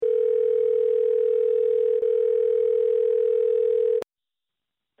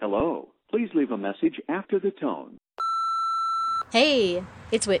Please leave a message after the tone. Hey,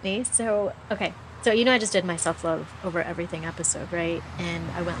 it's Whitney. So I just did my self-love over everything episode, right? And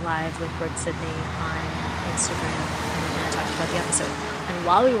I went live with Brooke-Sidney on Instagram and I talked about the episode. And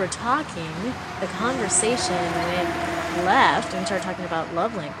while we were talking, the conversation went left and we started talking about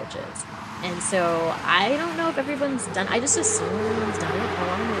love languages. And so I don't know if everyone's done. I just assume everyone's done it. I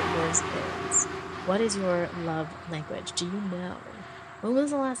want to know what yours is. What is your love language? Do you know? When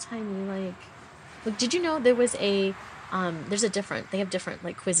was the last time you like, did you know they have different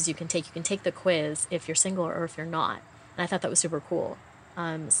like quizzes you can take. You can take the quiz if you're single or if you're not. And I thought that was super cool.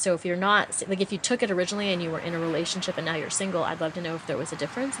 So if you're not, like if you took it originally and you were in a relationship and now you're single, I'd love to know if there was a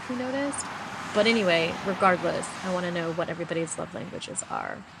difference, if you noticed. But anyway, regardless, I want to know what everybody's love languages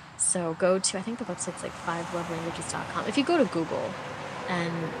are. So go to, I think the website's like 5lovelanguages.com. If you go to Google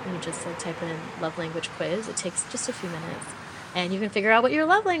and you just like type in love language quiz, it takes just a few minutes. And you can figure out what your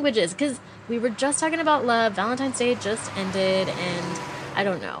love language is. Because we were just talking about love. Valentine's Day just ended. And I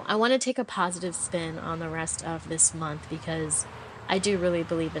don't know. I want to take a positive spin on the rest of this month because I do really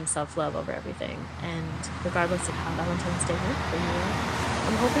believe in self-love over everything. And regardless of how Valentine's Day went for you,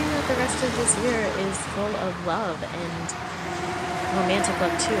 I'm hoping that the rest of this year is full of love and romantic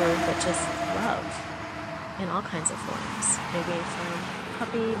love too, but just love in all kinds of forms. Maybe from a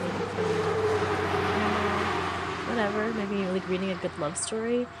puppy, maybe from whatever, maybe like reading a good love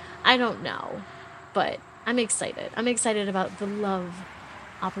story. I don't know, but I'm excited. I'm excited about the love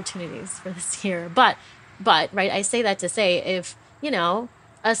opportunities for this year. But right, I say that to say if,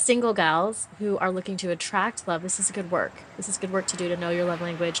 us single gals who are looking to attract love, this is good work. This is good work to do, to know your love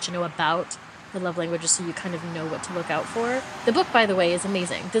language, to know about the love languages so you kind of know what to look out for. The book, by the way, is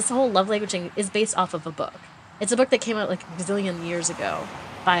amazing. This whole love languaging is based off of a book. It's a book that came out like a gazillion years ago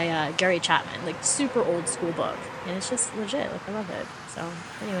by Gary Chapman, like super old school book. And it's just legit. Like, I love it. So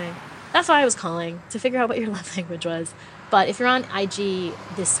anyway, that's why I was calling, to figure out what your love language was. But if you're on IG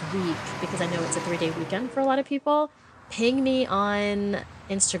this week, because I know it's a 3-day weekend for a lot of people, ping me on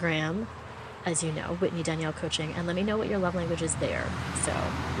Instagram, as you know, Whitney Danielle Coaching, and let me know what your love language is there. So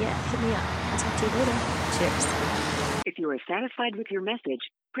yeah, hit me up. I'll talk to you later. Cheers. If you are satisfied with your message,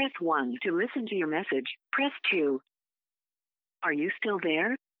 press 1. To listen to your message, press 2. Are you still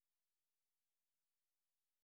there?